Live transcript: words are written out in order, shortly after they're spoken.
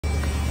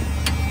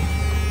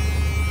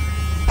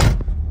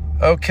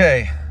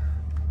Okay,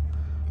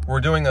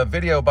 we're doing a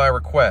video by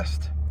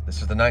request.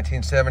 This is the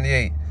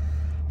 1978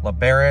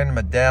 LeBaron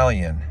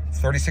Medallion,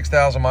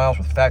 36,000 miles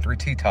with factory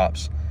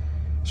T-tops.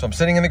 So I'm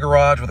sitting in the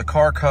garage with a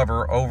car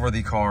cover over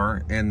the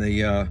car and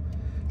the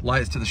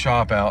lights to the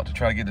shop out to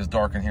try to get as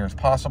dark in here as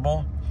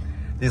possible.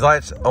 These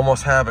lights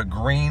almost have a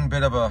green,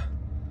 bit of a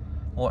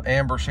little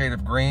amber shade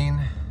of green.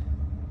 I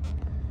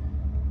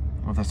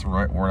don't know if that's the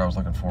right word I was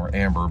looking for,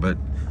 amber, but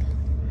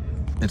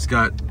it's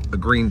got a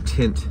green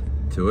tint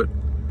to it.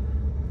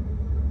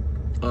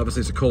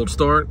 Obviously it's a cold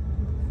start.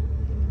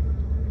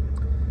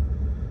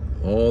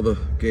 All the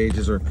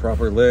gauges are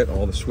properly lit,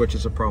 all the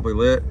switches are properly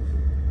lit.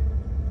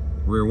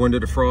 Rear window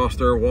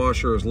defroster,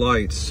 washers,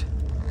 lights,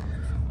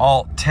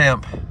 alt,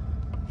 temp,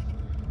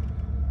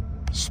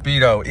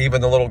 speedo, even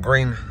the little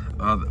green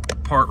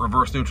part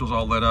reverse neutral's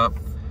all lit up.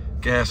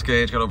 Gas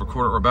gauge, got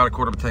over about a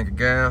quarter of a tank of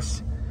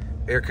gas.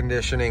 Air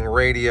conditioning,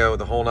 radio,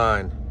 the whole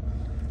nine.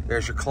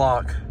 There's your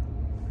clock,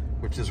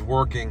 which is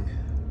working.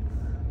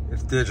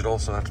 It's digital,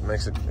 so that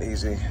makes it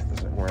easy.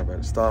 Doesn't worry about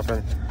it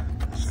stopping.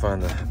 Let's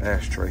find the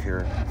ashtray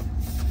here.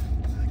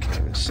 I can't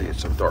even see,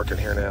 it's so dark in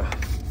here now.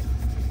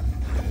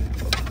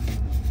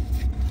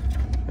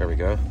 There we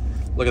go.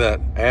 Look at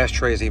that,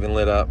 ashtray is even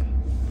lit up.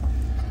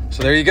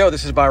 So there you go,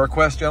 this is by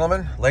request,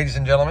 gentlemen, ladies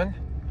and gentlemen.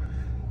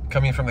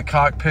 Coming from the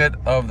cockpit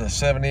of the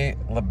 70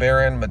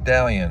 LeBaron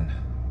Medallion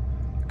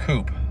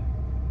Coupe.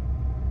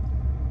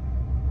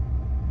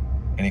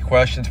 Any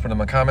questions, put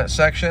them in the comment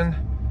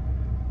section.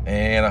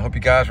 And I hope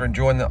you guys are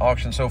enjoying the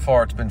auction so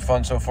far. It's been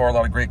fun so far. A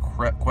lot of great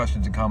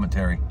questions and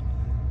commentary.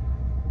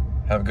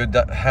 Have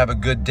a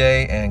good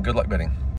day and good luck bidding.